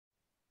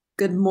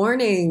Good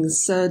morning.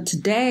 So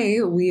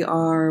today we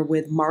are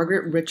with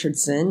Margaret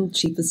Richardson,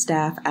 Chief of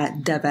Staff at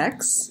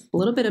Devex. A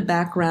little bit of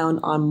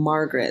background on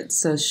Margaret.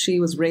 So she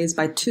was raised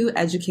by two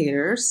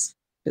educators.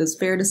 It was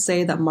fair to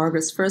say that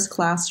Margaret's first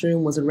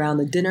classroom was around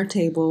the dinner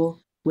table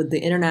with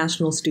the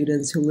international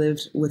students who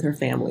lived with her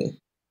family.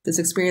 This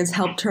experience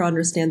helped her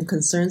understand the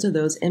concerns of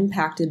those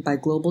impacted by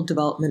global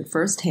development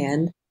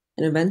firsthand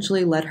and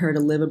eventually led her to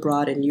live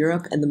abroad in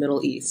Europe and the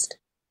Middle East.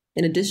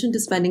 In addition to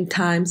spending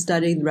time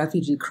studying the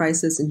refugee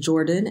crisis in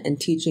Jordan and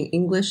teaching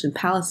English in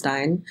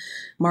Palestine,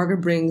 Margaret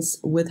brings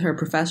with her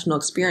professional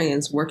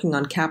experience working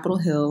on Capitol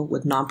Hill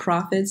with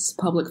nonprofits,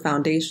 public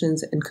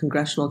foundations, and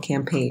congressional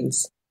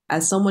campaigns.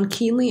 As someone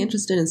keenly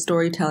interested in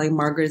storytelling,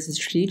 Margaret is a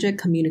strategic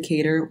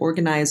communicator,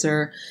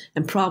 organizer,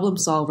 and problem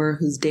solver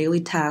whose daily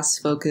tasks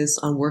focus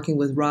on working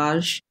with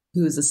Raj,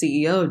 who is the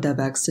CEO of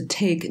Devex, to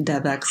take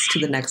Devex to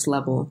the next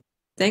level.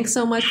 Thanks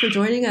so much for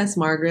joining us,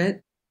 Margaret.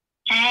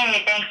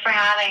 Hey, thanks for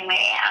having me.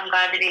 I'm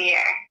glad to be here.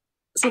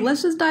 So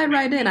let's just dive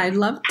right in. I'd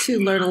love to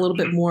learn a little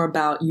bit more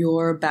about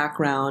your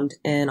background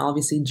and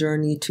obviously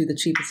journey to the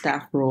Chief of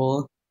Staff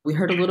role. We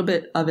heard a little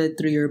bit of it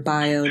through your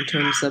bio in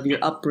terms of your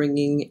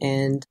upbringing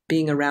and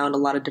being around a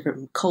lot of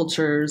different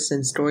cultures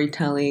and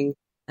storytelling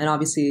and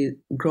obviously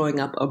growing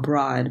up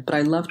abroad. But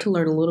I'd love to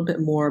learn a little bit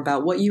more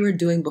about what you were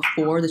doing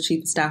before the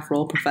Chief of Staff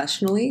role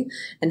professionally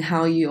and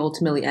how you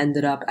ultimately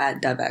ended up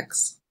at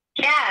Devex.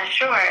 Yeah,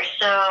 sure.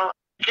 So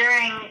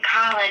during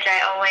college, I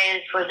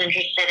always was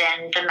interested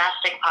in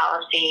domestic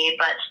policy,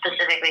 but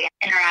specifically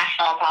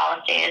international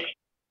policies.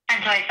 And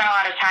so I spent a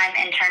lot of time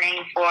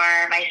interning for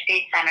my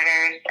state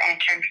senators. I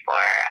interned for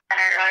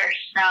Senator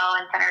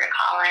Snowe and Senator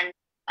Collins.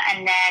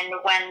 And then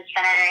when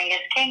Senator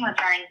Angus King was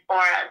running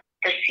for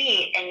the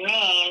seat in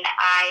Maine,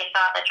 I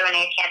thought that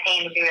joining a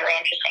campaign would be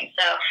really interesting.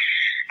 So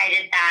I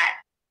did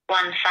that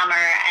one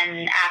summer,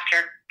 and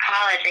after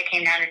college, I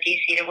came down to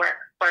D.C. to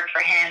work for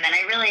him, and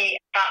I really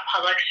thought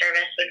public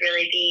service would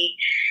really be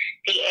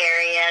the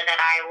area that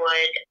I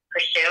would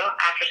pursue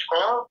after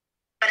school.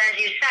 But as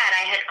you said,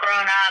 I had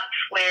grown up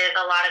with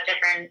a lot of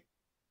different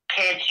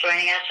kids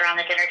joining us around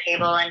the dinner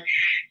table, and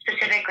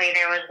specifically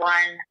there was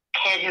one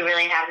kid who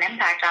really had an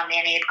impact on me,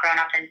 and he had grown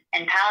up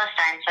in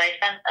Palestine. So I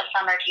spent a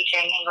summer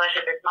teaching English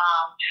with his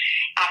mom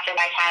after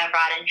my time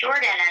abroad in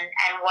Jordan,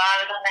 and while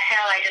I was on the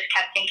Hill, I just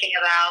kept thinking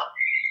about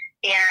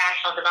the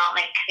international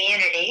development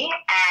community,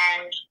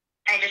 and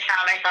I just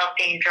found myself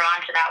being drawn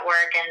to that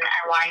work and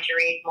wanting to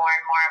read more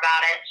and more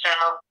about it. So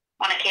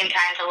when it came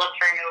time to look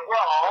for a new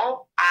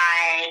role,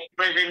 I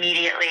was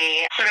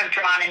immediately sort of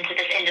drawn into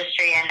this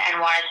industry and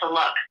wanted to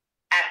look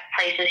at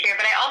places here.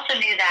 But I also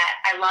knew that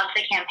I loved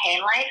the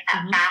campaign life,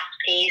 that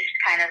fast-paced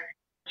kind of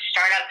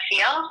startup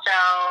feel. So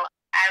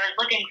I was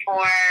looking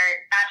for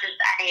not just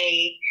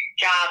any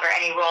job or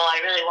any role.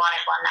 I really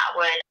wanted one that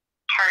would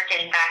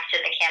harken back to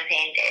the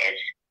campaign days.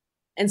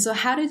 And so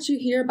how did you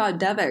hear about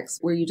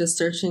Devex? Were you just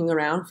searching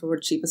around for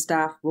Chief of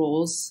Staff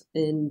roles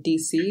in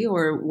DC,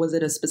 or was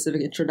it a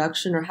specific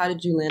introduction, or how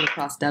did you land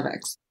across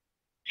Devex?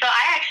 So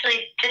I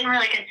actually didn't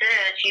really consider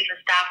the Chief of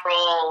Staff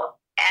role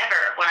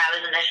ever when I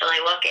was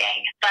initially looking.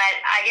 But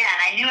again,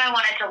 I knew I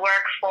wanted to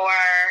work for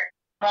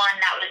one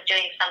that was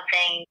doing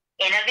something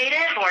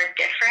innovative or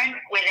different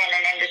within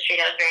an industry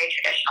that was very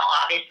traditional.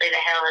 Obviously,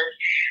 the Hill is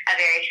a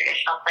very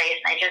traditional place,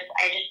 and I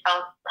just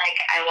felt like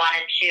I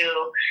wanted to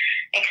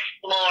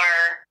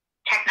explore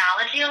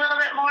technology a little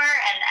bit more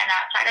and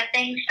that side of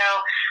things. So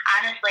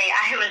honestly,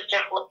 I was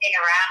just looking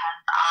around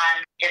on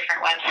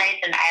different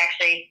websites, and I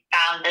actually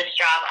found this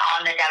job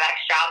on the Devex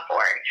job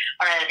board.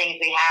 One of the things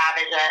we have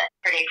is a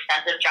pretty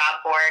extensive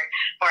job board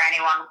for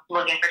anyone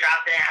looking for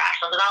jobs in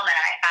international development,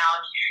 and I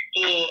found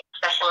the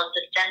special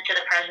assistant to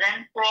the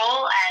president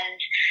role, and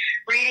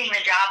reading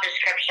the job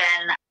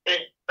description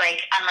was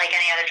like unlike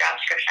any other job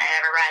description I'd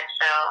ever read.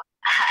 So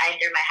I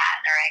threw my hat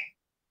in the ring.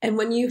 And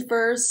when you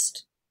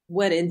first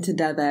went into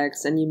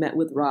Devex and you met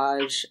with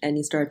Raj and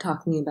you started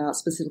talking about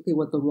specifically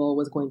what the role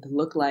was going to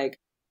look like,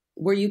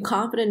 were you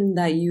confident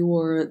that you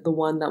were the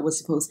one that was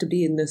supposed to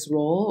be in this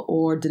role,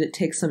 or did it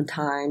take some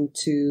time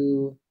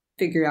to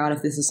figure out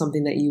if this is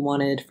something that you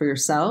wanted for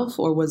yourself,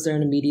 or was there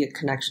an immediate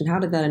connection? How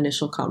did that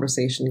initial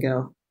conversation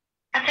go?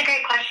 That's a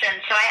great question.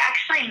 So I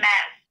actually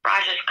met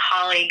Raj's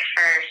colleague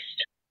first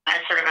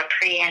as sort of a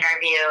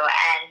pre-interview,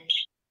 and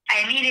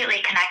I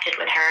immediately connected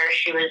with her.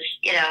 She was,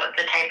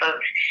 the type of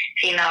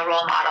female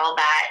role model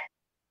that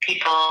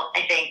people,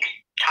 I think,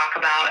 talk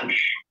about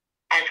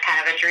as kind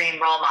of a dream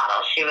role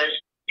model. She was,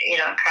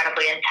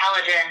 incredibly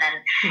intelligent, and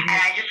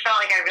I just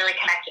felt like I really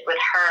connected with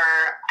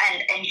her.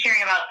 And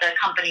hearing about the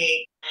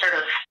company sort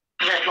of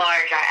at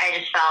large, I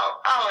just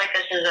felt,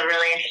 this is a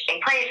really interesting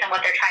place, and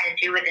what they're trying to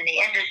do within the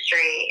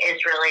industry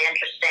is really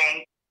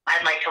interesting.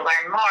 I'd like to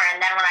learn more.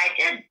 And then when I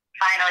did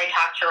finally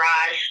talk to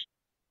Raj,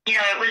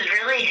 it was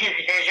really his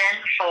vision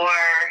for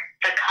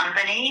the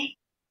company,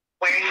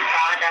 where he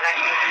saw Devex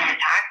making an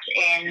impact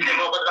in the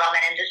global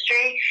development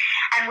industry,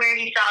 and where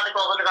he saw the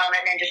global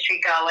development industry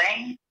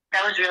going.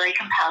 That was really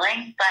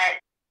compelling.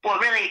 But what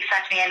really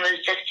sucked me in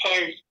was just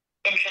his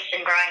interest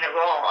in growing the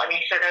role. I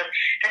mean, sort of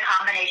the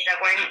combination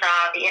of where he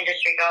saw the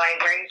industry going,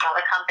 where he saw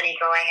the company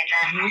going, and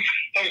then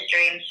his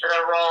dreams for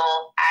the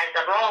role. As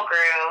the role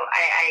grew,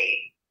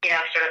 I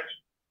sort of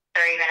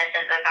 30 minutes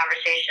into the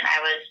conversation,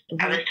 I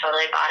was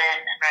totally bought in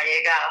and ready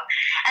to go.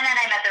 And then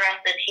I met the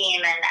rest of the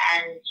team,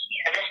 and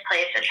this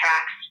place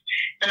attracts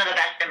some of the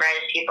best and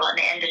brightest people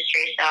in the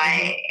industry. So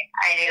I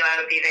knew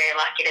I would be very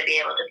lucky to be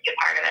able to be a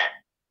part of it.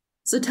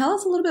 So tell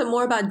us a little bit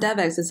more about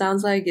Devex. It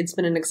sounds like it's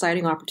been an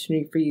exciting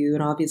opportunity for you,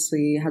 and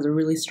obviously has a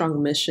really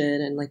strong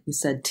mission and, like you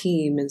said,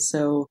 team. And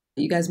so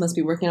you guys must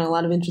be working on a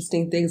lot of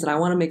interesting things. And I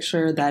want to make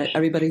sure that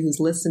everybody who's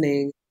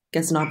listening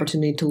gets an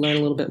opportunity to learn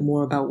a little bit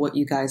more about what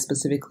you guys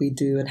specifically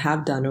do and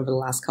have done over the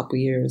last couple of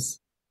years.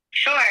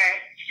 Sure.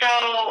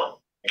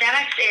 So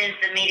Devex is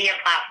the media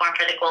platform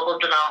for the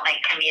global development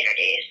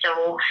community.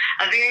 So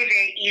a very,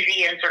 very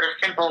easy and sort of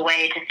simple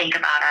way to think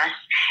about us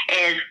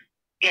is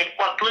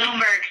what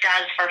Bloomberg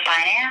does for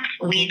finance,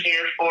 we do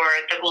for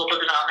the global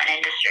development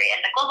industry.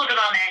 And the global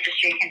development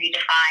industry can be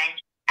defined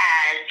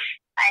as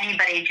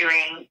anybody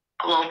doing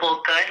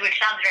global good, which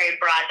sounds very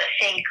broad, but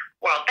think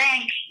World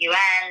Bank,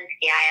 UN,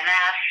 the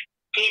IMF,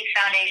 Gates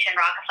Foundation,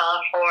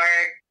 Rockefeller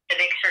Ford, the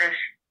big sort of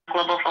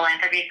global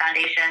philanthropy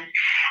foundations.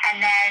 And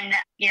then,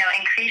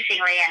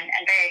 increasingly and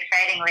very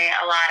excitingly,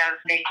 a lot of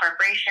big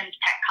corporations,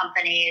 tech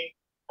companies,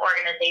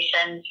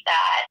 organizations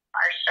that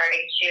are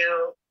starting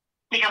to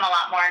become a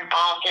lot more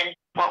involved in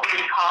what we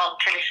would call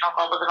traditional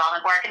global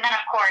development work. And then,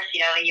 of course,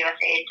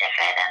 USAID,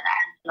 DFID, and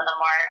some of the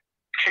more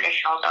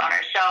traditional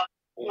donors. So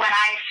when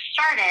I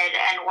started,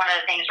 and one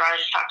of the things Raj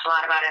talked a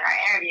lot about in our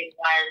interview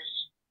was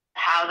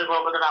how the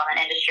global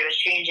development industry was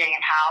changing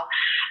and how,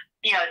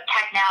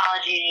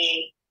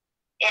 technology,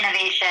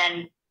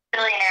 innovation,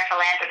 billionaire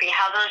philanthropy,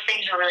 how those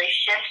things were really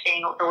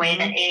shifting the way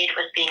that aid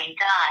was being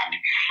done,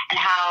 and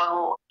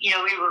how,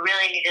 we were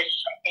really needed to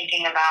start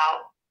thinking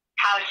about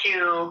how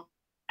to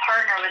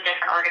partner with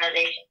different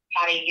organizations,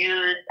 how to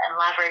use and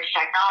leverage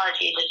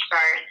technology to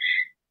start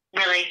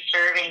really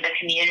serving the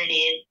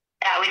communities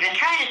that we've been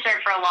trying to serve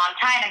for a long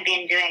time and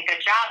been doing a good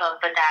job of,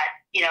 but that,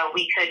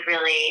 we could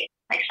really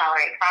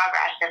accelerate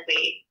progress if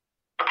we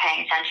were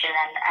paying attention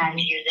and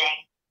using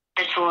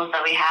the tools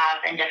that we have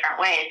in different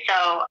ways.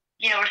 So,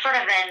 we're sort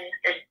of in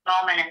this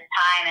moment in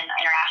time in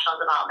international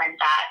development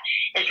that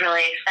is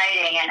really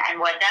exciting. And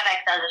what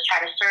Devex does is try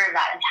to serve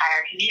that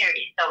entire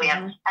community. So we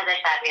have, as I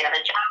said, we have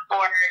a job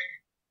board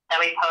that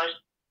we post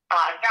a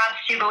lot of jobs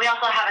to, but we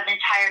also have an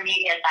entire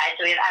media side.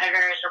 So we have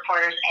editors,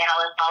 reporters, and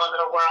analysts all over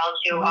the world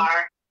who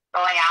are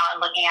going out and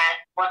looking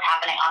at what's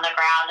happening on the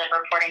ground and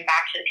reporting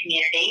back to the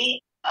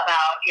community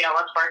about,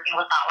 what's working,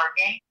 what's not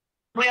working.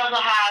 We also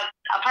have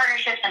a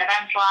partnerships and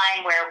events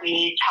line where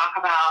we talk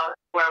about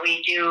where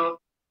we do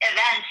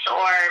events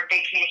or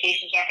big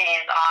communication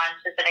campaigns on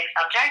specific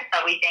subjects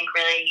that we think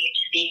really need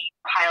to be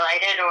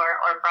highlighted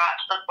or brought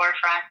to the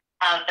forefront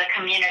of the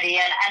community.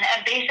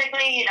 And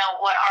basically,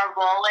 what our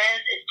role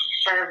is to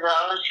serve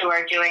those who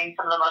are doing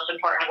some of the most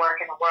important work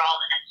in the world.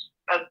 And it's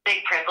a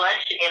big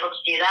privilege to be able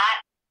to do that.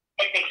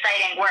 It's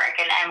exciting work,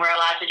 and we're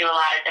allowed to do a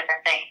lot of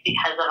different things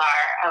because of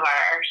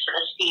our sort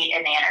of seat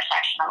in the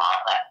intersection of all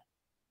of it.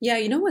 Yeah,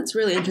 what's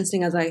really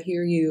interesting as I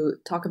hear you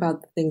talk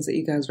about the things that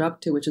you guys are up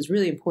to, which is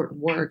really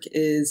important work,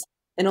 is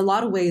in a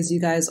lot of ways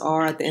you guys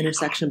are at the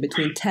intersection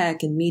between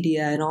tech and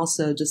media and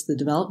also just the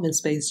development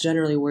space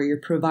generally, where you're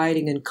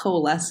providing and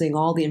coalescing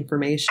all the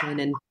information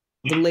and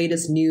the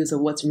latest news of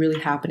what's really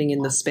happening in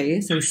the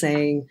space and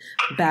saying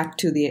back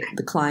to the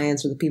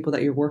clients or the people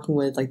that you're working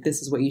with, like,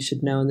 this is what you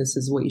should know and this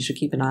is what you should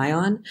keep an eye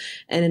on.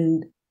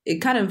 And it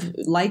kind of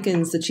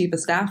likens the chief of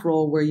staff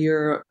role where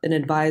you're an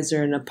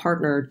advisor and a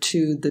partner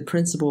to the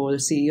principal or the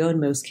CEO in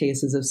most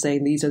cases, of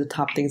saying these are the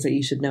top things that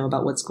you should know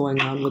about what's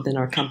going on within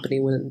our company,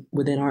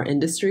 within our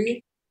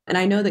industry. And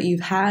I know that you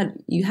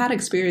had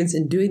experience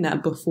in doing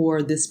that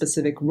before this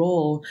specific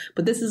role,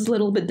 but this is a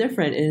little bit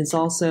different. And it's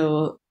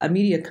also a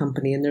media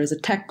company and there's a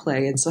tech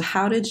play. And so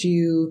how did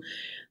you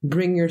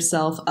bring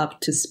yourself up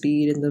to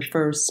speed in the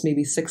first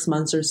maybe 6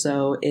 months or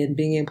so in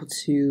being able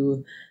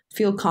to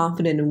feel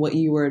confident in what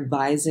you were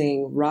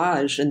advising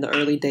Raj in the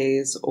early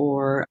days,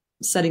 or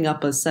setting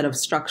up a set of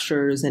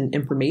structures and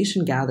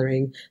information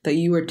gathering that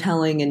you were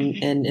telling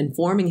and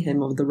informing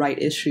him of the right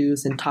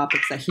issues and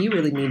topics that he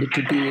really needed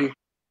to be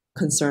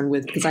concerned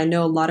with? Because I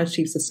know a lot of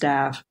chiefs of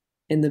staff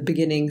in the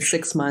beginning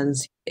 6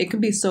 months, it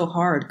can be so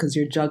hard because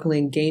you're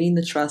juggling gaining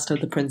the trust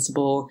of the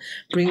principal,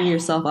 bringing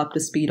yourself up to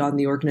speed on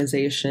the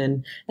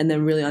organization, and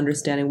then really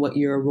understanding what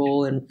your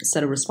role and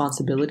set of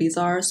responsibilities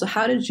are. So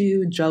how did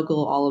you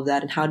juggle all of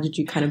that, and how did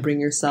you kind of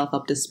bring yourself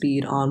up to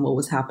speed on what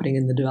was happening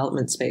in the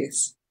development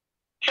space?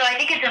 So I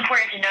think it's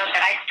important to note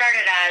that I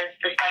started as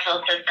the special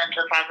assistant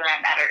to the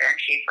president and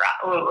editor-in-chief,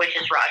 which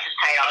is Raj's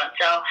title. And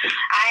so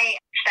I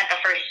spent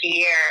the first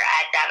year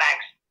at Devex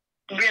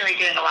really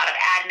doing a lot of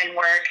admin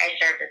work. I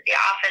served as the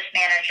office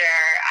manager.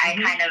 I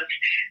kind of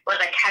was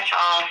a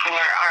catch-all for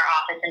our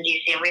office in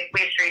DC. And we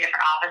have 3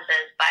 different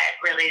offices, but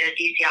really the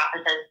DC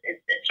office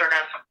is sort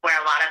of where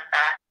a lot of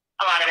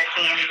the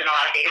teams and a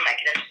lot of the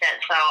executives sit.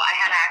 So I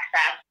had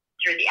access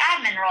through the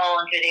admin role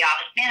and through the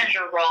office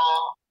manager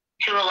role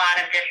to a lot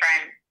of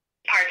different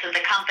parts of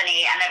the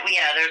company. And that,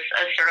 there's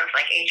a sort of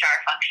like HR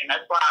function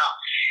as well.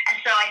 And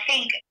so I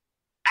think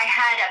I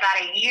had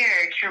about a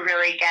year to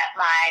really get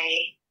my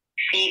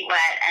feet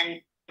wet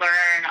and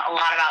learn a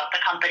lot about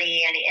the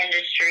company and the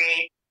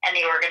industry and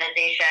the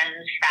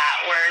organizations that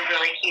were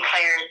really key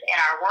players in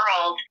our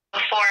world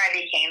before I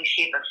became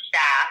chief of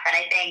staff. And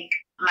I think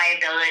my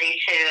ability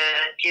to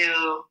do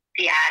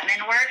the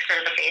admin work,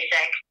 sort of the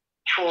basic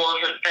tools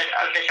of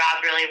the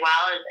job really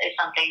well is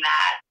something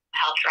that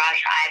helped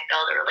Raj and I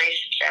build a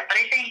relationship. But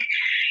I think,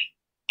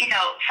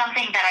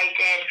 something that I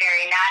did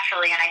very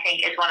naturally, and I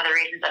think is one of the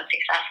reasons I'm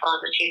successful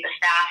as a chief of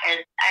staff, is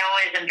I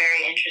always am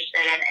very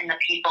interested in the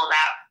people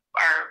that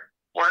are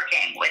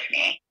working with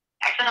me.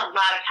 I spend a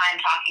lot of time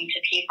talking to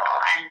people,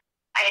 and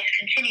I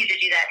continue to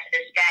do that to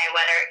this day,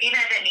 even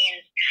if it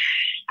means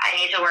I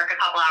need to work a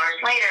couple hours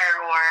later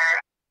or,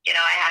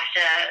 I have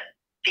to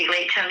be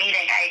late to a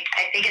meeting.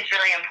 I think it's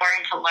really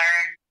important to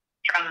learn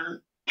from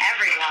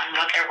everyone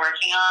what they're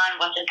working on,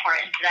 what's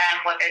important to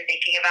them, what they're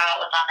thinking about,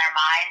 what's on their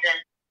minds. And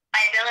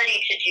my ability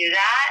to do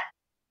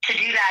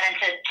that and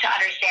to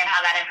understand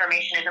how that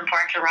information is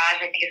important to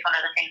Raj, I think is one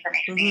of the things that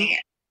makes me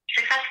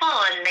successful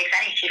and makes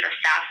any chief of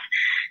staff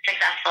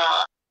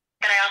successful.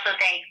 But I also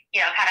think,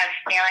 kind of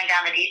nailing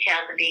down the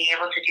details and being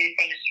able to do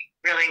things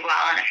really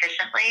well and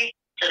efficiently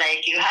so that I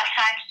do have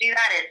time to do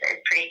that is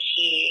pretty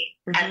key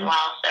as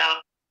well. So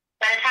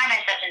by the time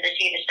I stepped into the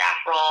chief of staff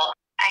role,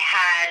 I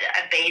had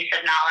a base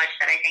of knowledge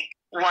that I think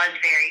was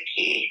very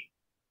key.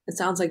 It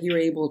sounds like you were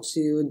able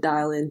to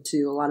dial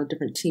into a lot of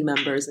different team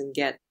members and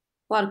get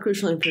a lot of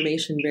crucial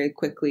information very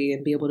quickly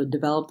and be able to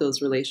develop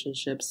those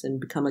relationships and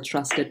become a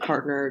trusted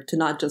partner to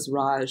not just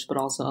Raj, but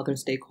also other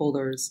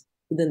stakeholders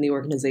within the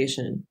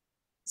organization.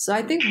 So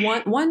I think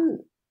one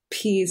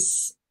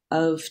piece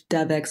of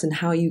Devex and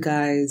how you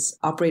guys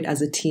operate as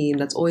a team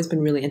that's always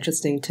been really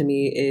interesting to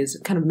me is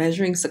kind of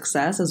measuring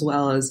success as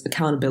well as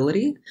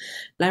accountability. And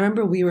I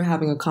remember we were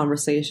having a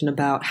conversation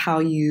about how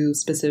you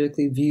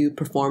specifically view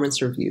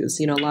performance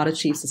reviews. A lot of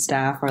chiefs of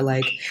staff are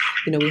like,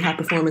 we have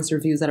performance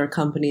reviews at our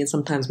company and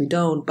sometimes we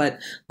don't. But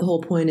the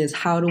whole point is,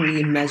 how do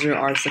we measure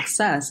our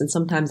success? And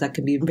sometimes that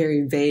can be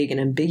very vague and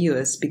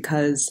ambiguous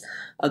because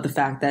of the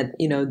fact that,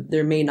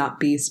 there may not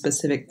be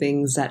specific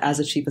things that as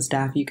a chief of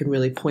staff you can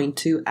really point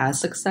to as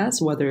success,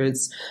 whether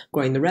it's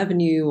growing the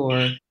revenue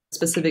or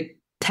specific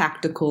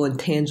tactical and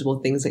tangible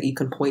things that you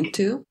can point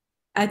to.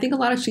 I think a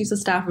lot of chiefs of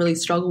staff really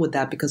struggle with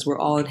that because we're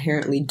all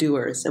inherently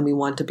doers and we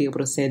want to be able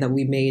to say that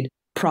we made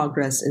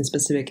progress in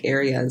specific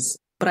areas.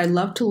 But I'd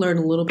love to learn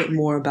a little bit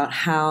more about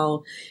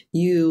how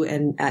you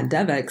and at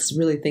Devex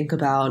really think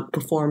about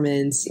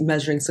performance,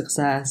 measuring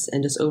success,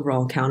 and just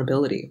overall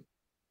accountability.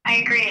 I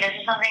agree. This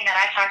is something that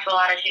I've talked to a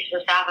lot of chiefs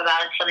of staff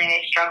about. It's something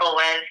they struggle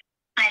with.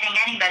 I think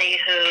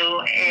anybody who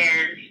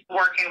is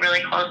working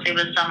really closely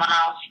with someone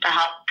else to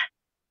help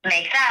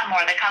make them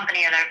or the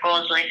company or their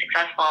goals really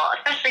successful,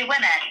 especially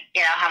women,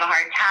 have a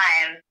hard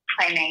time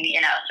claiming,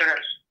 sort of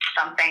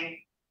something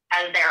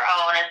as their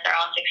own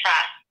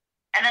success.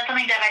 And that's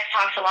something Devex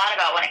talks a lot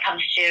about when it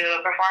comes to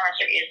performance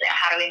reviews.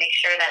 How do we make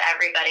sure that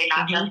everybody,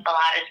 not just the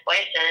loudest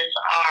voices,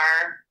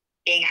 are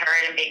being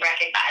heard and being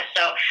recognized?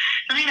 So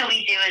something that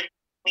we do is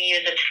we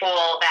use a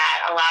tool that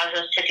allows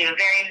us to do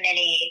very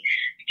many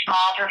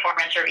small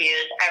performance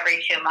reviews every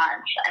 2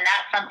 months. And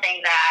that's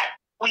something that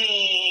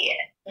we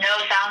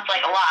know sounds like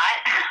a lot,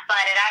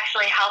 but it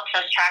actually helps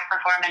us track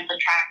performance and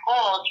track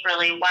goals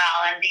really well.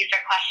 And these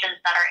are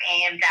questions that are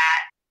aimed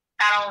at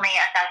not only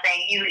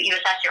assessing, you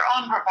assess your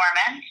own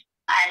performance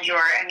and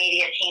your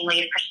immediate team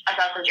lead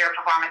assesses your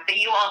performance, but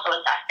you also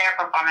assess their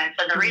performance.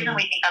 And the reason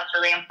we think that's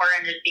really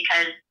important is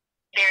because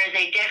there is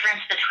a difference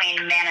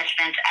between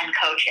management and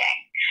coaching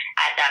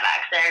at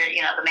Devex.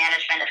 The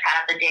management is kind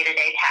of the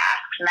day-to-day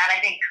tasks. And I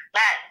think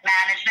that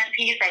management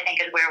piece,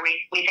 is where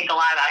we think a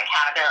lot about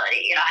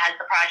accountability. Has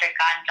the project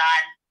gotten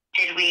done?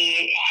 Did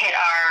we hit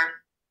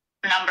our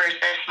numbers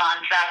this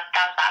month? That's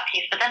that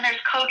piece. But then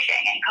there's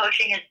coaching, and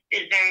coaching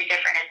is very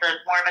different.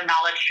 It's more of a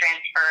knowledge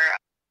transfer.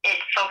 It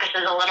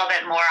focuses a little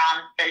bit more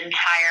on the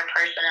entire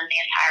person and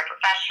the entire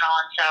professional.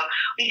 And so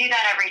we do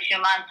that every 2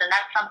 months. And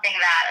that's something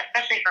that,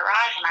 especially for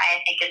Raj and I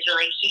think is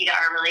really key to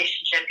our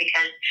relationship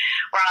because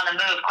we're on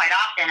the move quite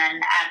often. And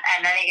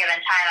at any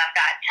given time, I've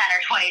got 10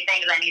 or 20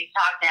 things I need to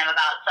talk to him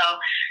about. So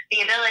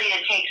the ability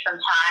to take some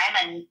time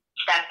and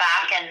step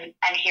back and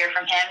hear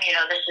from him,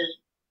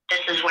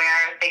 this is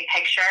where big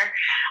picture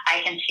I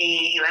can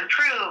see you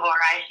improve, or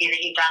I see that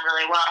you've done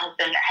really well has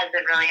been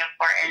really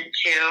important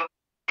to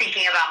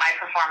thinking about my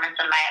performance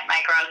and my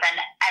growth. And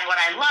what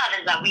I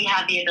love is that we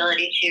have the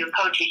ability to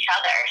coach each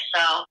other.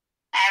 So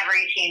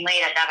every team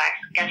lead at Devex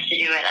gets to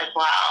do it as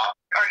well,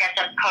 or gets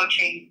a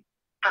coaching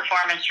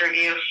performance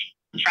review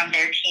from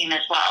their team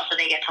as well. So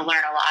they get to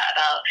learn a lot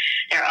about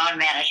their own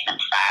management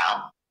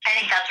style. I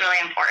think that's really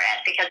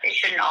important because it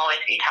shouldn't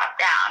always be top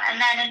down. And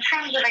then in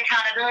terms of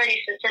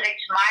accountability specific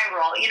to my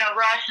role,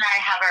 Raj and I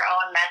have our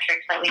own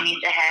metrics that we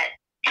need to hit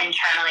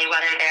internally,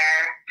 whether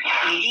they're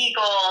ED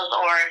goals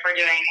or if we're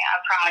doing a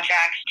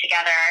project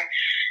together,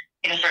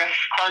 sort of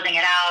closing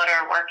it out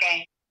or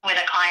working with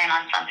a client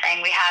on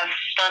something. We have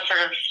those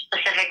sort of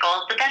specific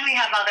goals, but then we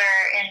have other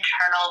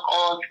internal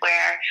goals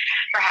where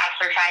perhaps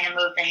we're trying to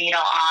move the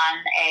needle on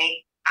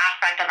a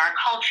aspect of our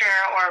culture,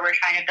 or we're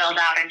trying to build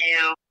out a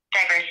new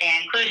diversity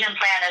and inclusion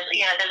plan.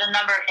 There's a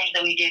number of things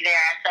that we do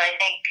there. And so I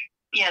think,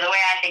 the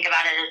way I think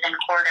about it is in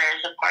quarters,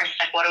 of course,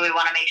 like what do we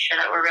want to make sure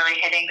that we're really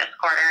hitting this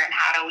quarter, and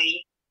how do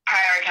we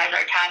prioritize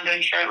our time to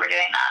ensure that we're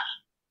doing that?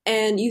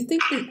 And you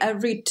think that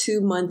every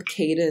 2-month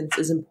cadence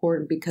is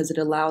important because it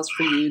allows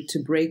for you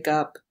to break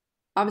up,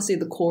 obviously,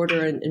 the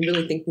quarter and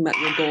really thinking about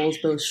your goals,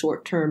 both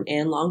short-term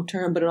and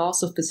long-term, but it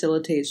also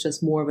facilitates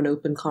just more of an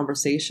open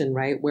conversation,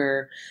 right?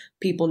 Where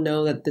people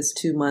know that this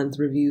 2-month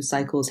review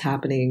cycle is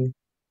happening.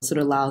 So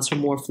it allows for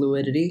more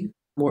fluidity,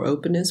 more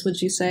openness,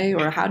 would you say?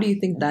 Or how do you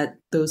think that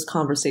those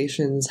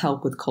conversations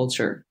help with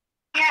culture?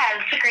 Yeah,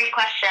 that's a great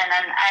question.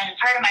 And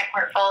part of my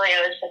portfolio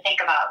is to think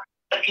about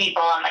the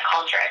people and the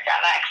culture at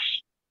Devex.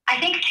 I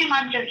think 2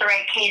 months is the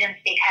right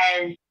cadence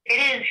because it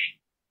is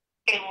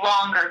a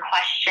longer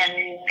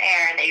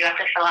questionnaire that you have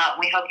to fill out.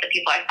 And we hope that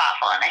people are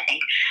thoughtful. And I think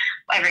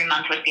every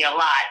month would be a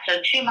lot. So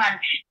 2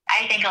 months,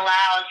 I think,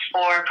 allows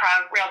for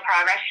real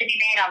progress to be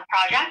made on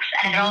projects.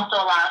 And it also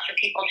allows for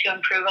people to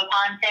improve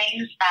upon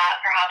things that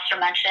perhaps were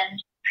mentioned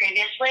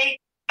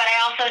previously. But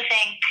I also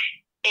think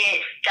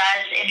it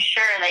does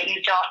ensure that you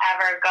don't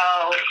ever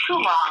go too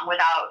long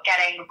without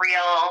getting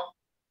real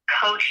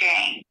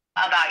coaching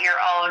about your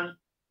own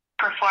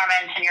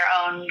performance and your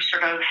own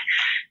sort of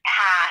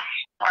path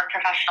or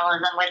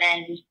professionalism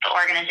within the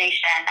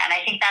organization. And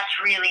I think that's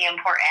really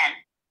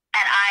important.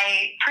 And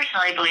I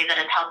personally believe that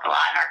it's helped a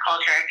lot in our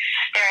culture.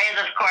 There is,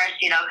 of course,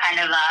 kind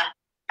of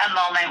a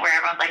moment where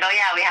everyone's like, oh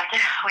yeah, we have to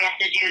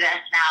do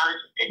this now.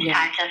 It's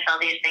time to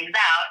fill these things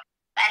out.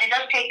 And it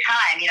does take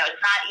time.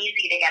 It's not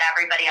easy to get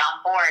everybody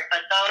on board,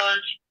 but those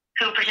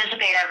who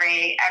participate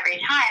every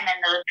time and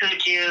those who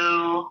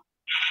do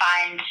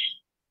find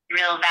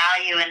real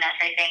value in this,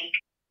 I think,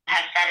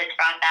 have said it's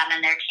brought them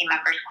and their team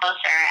members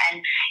closer. And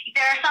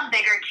there are some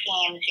bigger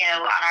teams,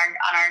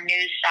 on our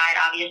news side.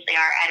 Obviously,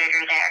 our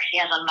editor there,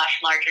 she has a much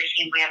larger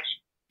team. We have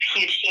a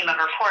huge team of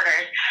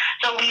reporters.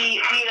 So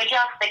we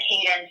adjust the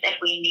cadence if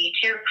we need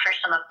to for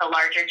some of the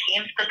larger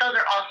teams. But those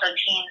are also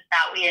teams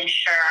that we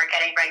ensure are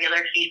getting regular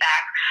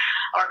feedback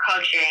or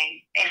coaching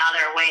in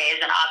other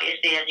ways. And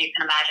obviously, as you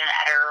can imagine, an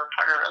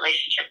editor-reporter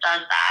relationship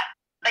does that.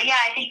 But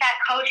yeah, I think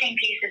that coaching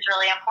piece is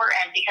really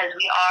important because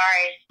we are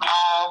a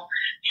small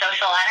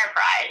social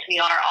enterprise. We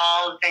are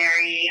all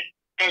very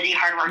busy,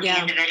 hardworking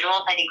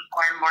individuals. I think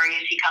more and more you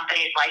see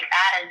companies like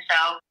that. And so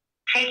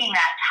taking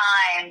that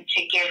time to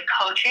give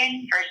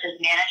coaching versus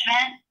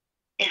management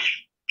is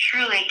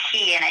truly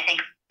key. And I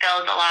think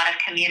builds a lot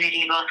of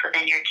community both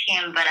within your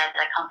team, but as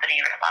a company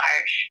at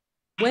large.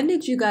 When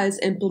did you guys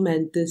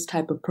implement this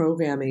type of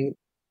programming?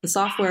 The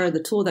software,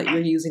 the tool that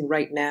you're using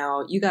right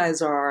now, you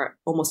guys are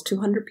almost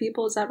 200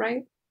 people, is that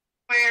right?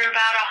 We're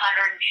about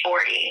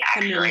 140,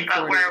 actually,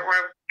 140.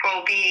 But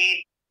we'll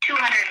be 200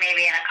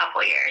 maybe in a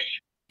couple years.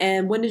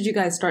 And when did you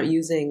guys start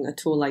using a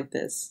tool like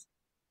this?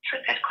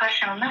 That's a good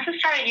question. We must have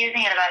started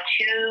using it about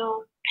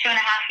two and a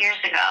half years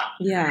ago.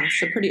 Yeah,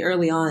 so pretty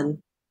early on.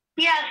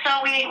 Yeah,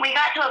 so we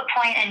got to a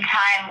point in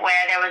time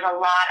where there was a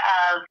lot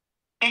of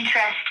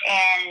interest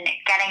in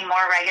getting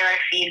more regular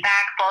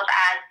feedback, both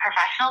as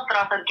professionals,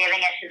 but also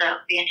giving it to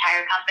the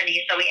entire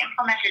company. So we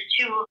implemented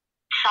 2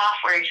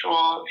 software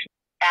tools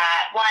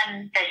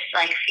this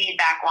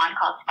feedback one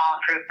called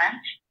Small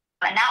Improvements.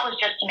 And that was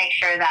just to make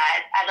sure that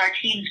as our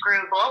teams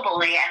grew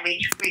globally, and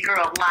we grew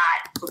a lot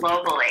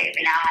globally,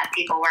 we now have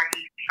people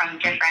working from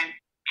different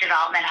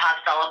development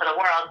hubs all over the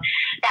world,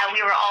 that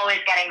we were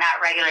always getting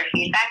that regular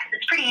feedback.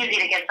 It's pretty easy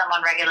to give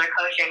someone regular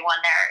coaching when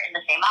they're in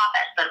the same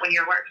office, but when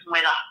you're working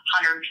with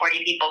 140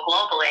 people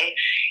globally,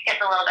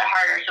 it's a little bit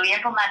harder. So we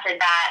implemented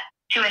that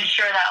to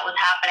ensure that was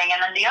happening.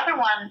 And then the other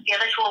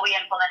tool we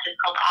implemented is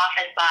called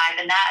Office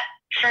Vibe, and that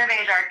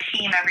surveys our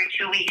team every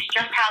 2 weeks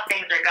just how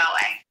things are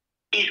going.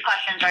 These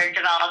questions are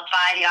developed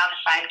by the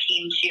Office Vibe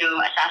team to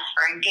assess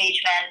for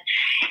engagement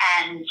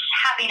and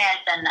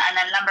happiness and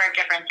a number of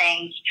different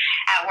things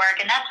at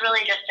work. And that's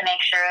really just to make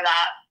sure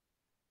that,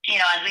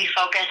 as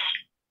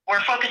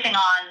we're focusing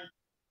on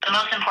the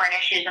most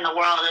important issues in the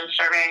world and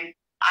serving,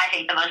 I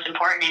think, the most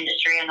important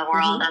industry in the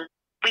world. Mm-hmm. And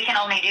we can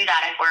only do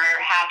that if we're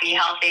happy,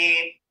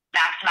 healthy,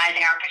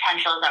 maximizing our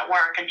potentials at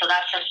work. And so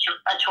that's just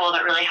a tool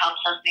that really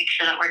helps us make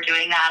sure that we're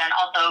doing that, and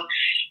also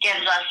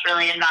gives us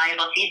really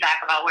invaluable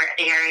feedback about where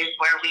the areas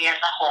where we as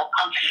a whole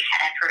company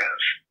can improve.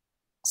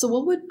 So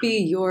what would be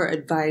your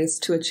advice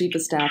to a chief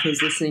of staff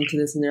who's listening to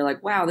this and they're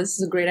like, wow, this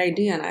is a great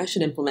idea and I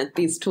should implement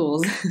these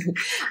tools.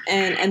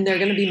 and they're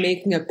going to be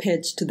making a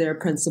pitch to their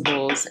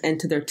principals and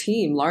to their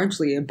team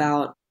largely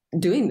about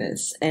doing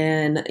this.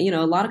 And,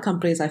 a lot of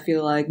companies, I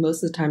feel like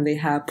most of the time they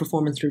have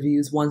performance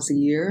reviews once a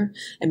year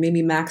and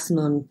maybe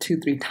maximum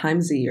 2-3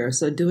 times a year.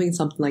 So doing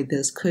something like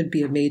this could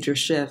be a major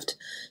shift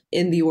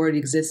in the already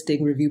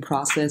existing review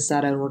process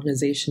that an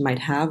organization might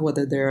have,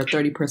 whether they're a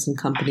 30-person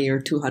company or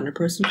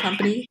 200-person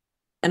company.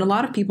 And a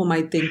lot of people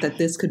might think that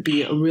this could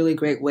be a really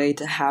great way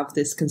to have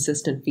this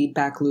consistent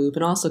feedback loop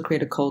and also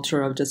create a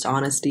culture of just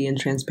honesty and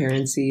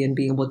transparency and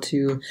being able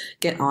to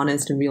get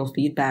honest and real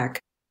feedback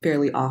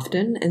fairly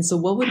often. And so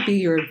what would be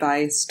your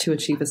advice to a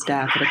chief of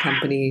staff at a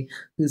company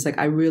who's like,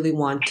 I really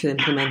want to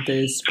implement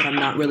this, but I'm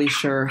not really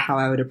sure how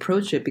I would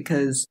approach it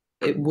because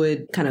it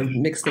would kind of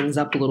mix things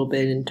up a little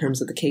bit in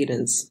terms of the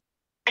cadence?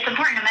 It's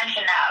important to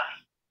mention that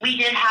we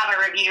did have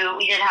a review.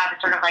 We did have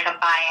sort of like a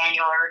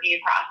biannual review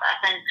process.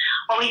 And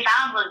what we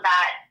found was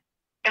that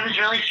it was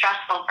really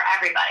stressful for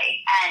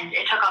everybody. And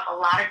it took up a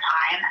lot of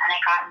time and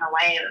it got in the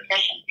way of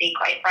efficiency,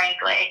 quite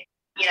frankly.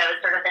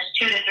 Sort of this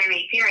 2 to 3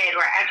 week period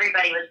where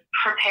everybody was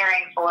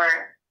preparing for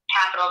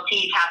capital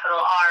T, capital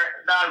R,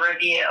 the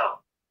review.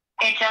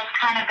 It just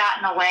kind of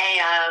got in the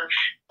way of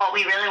what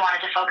we really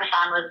wanted to focus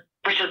on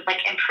which was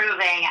like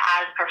improving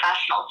as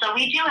professionals. So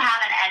we do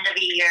have an end of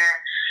the year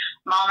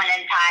moment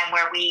in time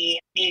where we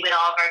meet with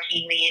all of our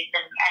team leads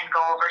and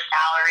go over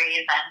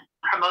salaries and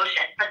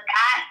promotions. But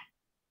that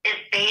is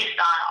based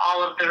on all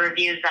of the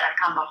reviews that have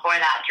come before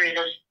that through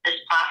this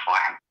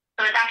platform.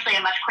 So it's actually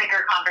a much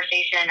quicker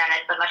conversation and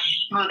it's a much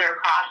smoother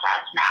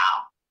process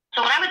now. So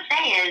what I would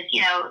say is,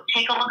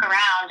 take a look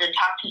around and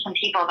talk to some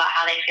people about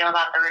how they feel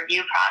about the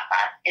review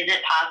process. Is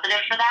it positive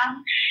for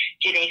them?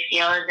 Do they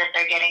feel as if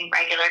they're getting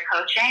regular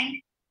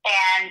coaching?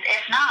 And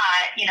if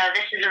not,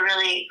 this is a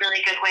really,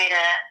 really good way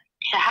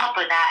to help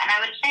with that. And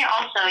I would say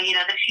also,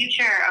 the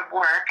future of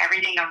work,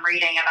 everything I'm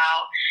reading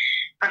about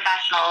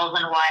professionals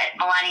and what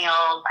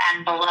millennials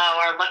and below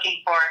are looking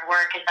for in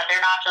work is that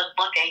they're not just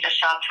looking to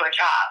show up to a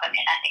job. I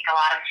mean, I think a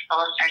lot of the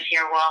listeners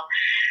here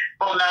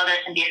will know this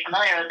and be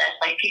familiar with this.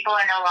 Like, people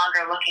are no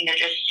longer looking to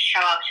just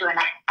show up to a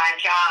 9-to-5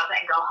 job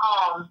and go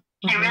home.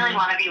 They really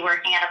want to be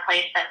working at a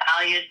place that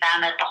values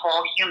them as a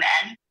whole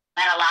human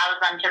and allows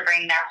them to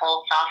bring their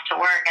whole self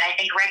to work. And I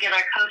think regular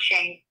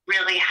coaching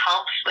really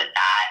helps with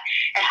that.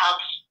 It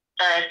helps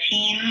the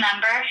team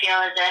member feel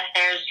as if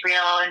there's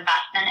real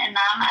investment in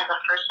them as a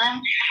person.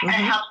 And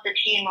it helps the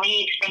team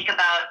lead think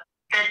about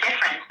the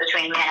difference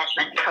between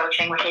management and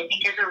coaching, which I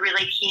think is a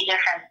really key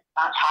difference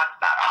not talked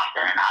about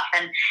often enough.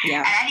 And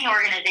any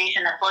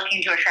organization that's looking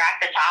to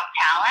attract the top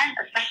talent,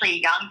 especially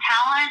young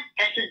talent,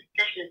 this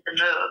is the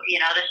move.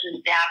 This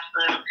is the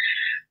absolute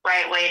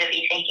right way to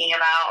be thinking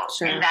about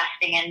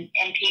investing in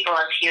people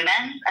as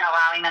humans and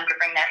allowing them to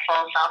bring their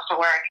full self to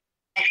work.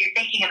 If you're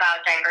thinking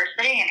about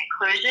diversity and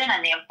inclusion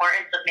and the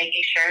importance of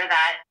making sure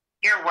that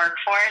your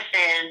workforce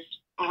is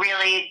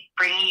really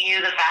bringing you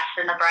the best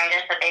and the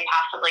brightest that they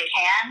possibly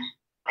can,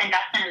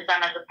 investment in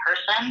them as a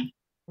person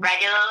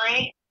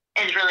regularly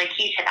is really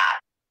key to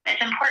that.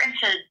 It's important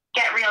to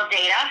get real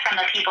data from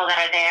the people that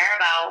are there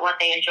about what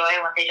they enjoy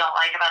and what they don't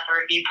like about the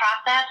review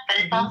process.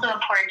 But it's also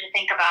important to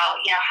think about,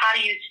 how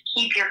do you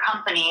keep your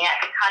company at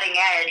the cutting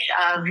edge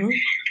of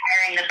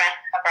hiring the best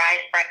and the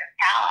brightest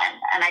talent?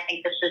 And I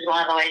think this is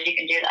one of the ways you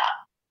can do that.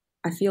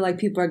 I feel like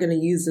people are going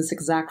to use this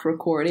exact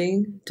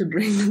recording to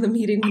bring to the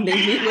meeting when they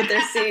meet with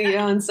their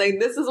CEO and say,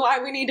 this is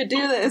why we need to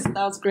do this.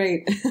 That was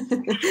great. Press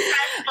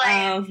play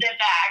and sit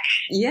back.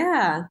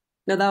 Yeah.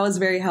 No, that was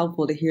very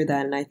helpful to hear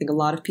that. And I think a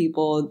lot of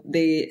people,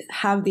 they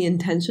have the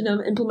intention of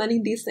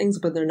implementing these things,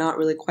 but they're not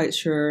really quite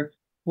sure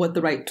what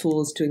the right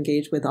tools to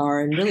engage with are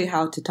and really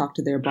how to talk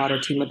to their broader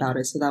team about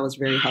it. So that was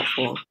very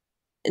helpful.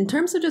 In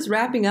terms of just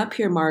wrapping up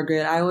here,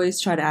 Margaret, I always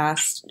try to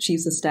ask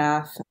chiefs of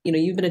staff,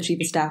 you've been a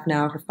chief of staff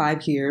now for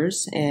 5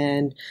 years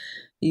and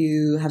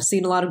you have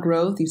seen a lot of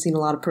growth. You've seen a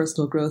lot of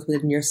personal growth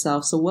within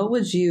yourself. So what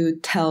would you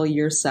tell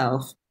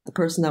yourself, the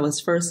person that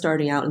was first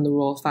starting out in the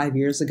role 5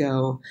 years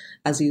ago,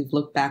 as you've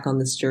looked back on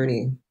this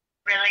journey?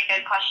 Really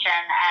good question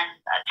and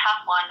a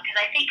tough one, because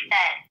I think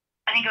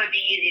it would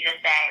be easy to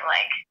say,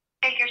 like,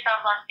 take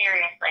yourself less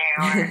seriously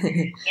or,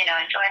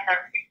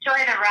 enjoy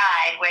the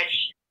ride, which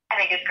I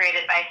think is great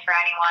advice for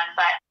anyone.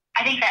 But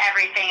I think that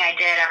everything I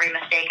did, every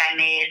mistake I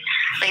made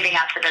leading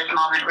up to this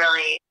moment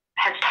really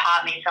has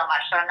taught me so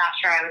much. So I'm not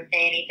sure I would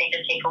say anything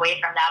to take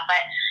away from that.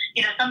 But,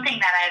 something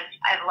that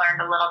I've learned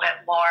a little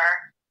bit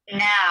more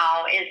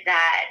now is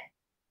that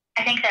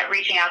I think that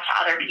reaching out to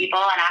other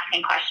people and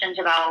asking questions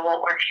about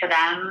what works for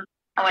them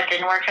and what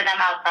didn't work for them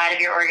outside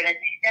of your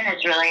organization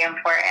is really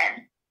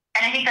important.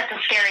 And I think that's a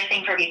scary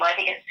thing for people. I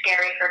think it's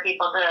scary for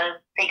people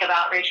to think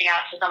about reaching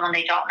out to someone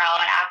they don't know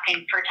and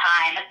asking for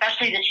time,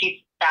 especially the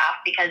chief of staff,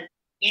 because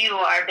you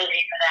are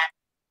busy for them.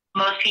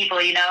 Most people,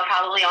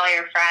 probably all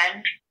your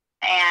friends,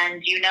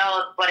 and you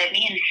know what it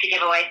means to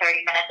give away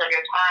 30 minutes of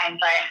your time.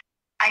 But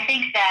I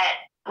think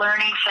that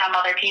learning from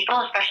other people,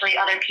 especially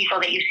other people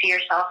that you see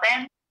yourself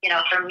in,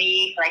 for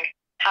me, like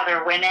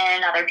other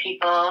women, other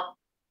people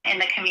in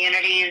the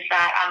communities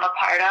that I'm a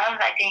part of,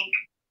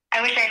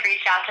 I wish I'd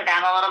reached out to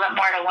them a little bit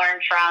more to learn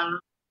from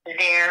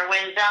their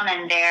wisdom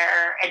and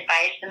their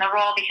advice in the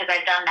role, because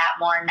I've done that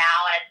more now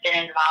and it's been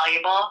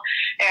invaluable.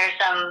 There are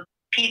some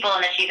people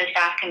in the chief of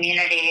staff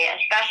community,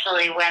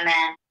 especially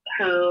women,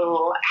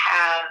 who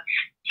have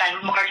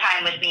spent more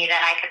time with me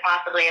than I could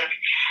possibly have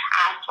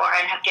asked for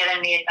and have given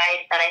me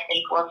advice that I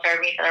think will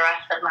serve me for the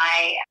rest of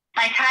my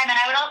time. And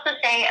I would also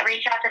say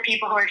reach out to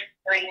people who are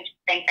doing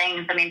interesting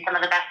things. I mean, some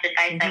of the best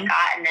advice I've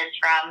gotten is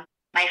from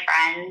my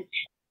friends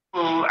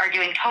who are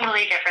doing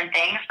totally different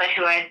things, but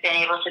who I've been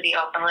able to be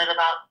open with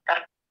about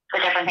the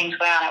different things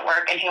going on at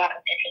work and who have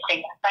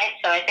interesting insights.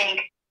 So I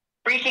think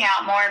reaching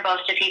out more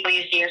both to people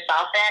you see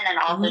yourself in and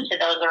also to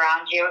those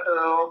around you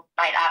who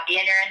might not be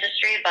in your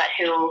industry, but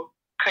who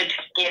could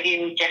give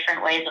you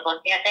different ways of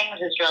looking at things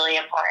is really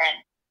important.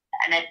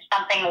 And it's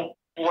something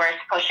worth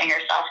pushing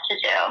yourself to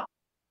do.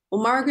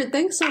 Well, Margaret,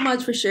 thanks so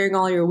much for sharing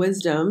all your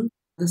wisdom.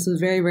 This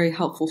was very, very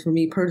helpful for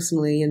me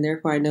personally, and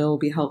therefore I know it will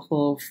be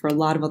helpful for a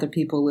lot of other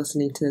people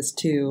listening to this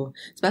too,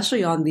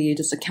 especially on the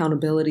just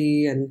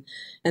accountability and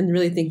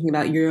really thinking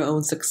about your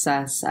own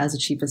success as a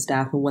chief of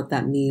staff and what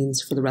that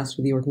means for the rest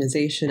of the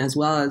organization, as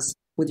well as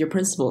with your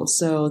principals.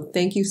 So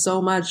thank you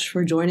so much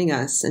for joining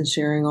us and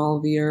sharing all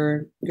of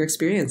your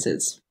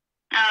experiences.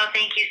 Oh,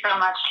 thank you so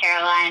much,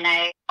 Caroline.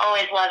 I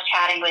always love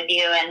chatting with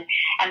you, and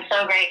I'm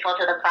so grateful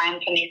to the Prime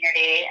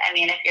community. I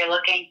mean, if you're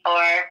looking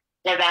for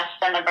the best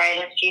and the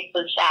brightest chiefs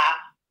of staff,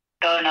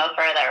 go no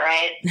further,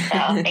 right?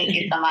 So thank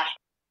you so much.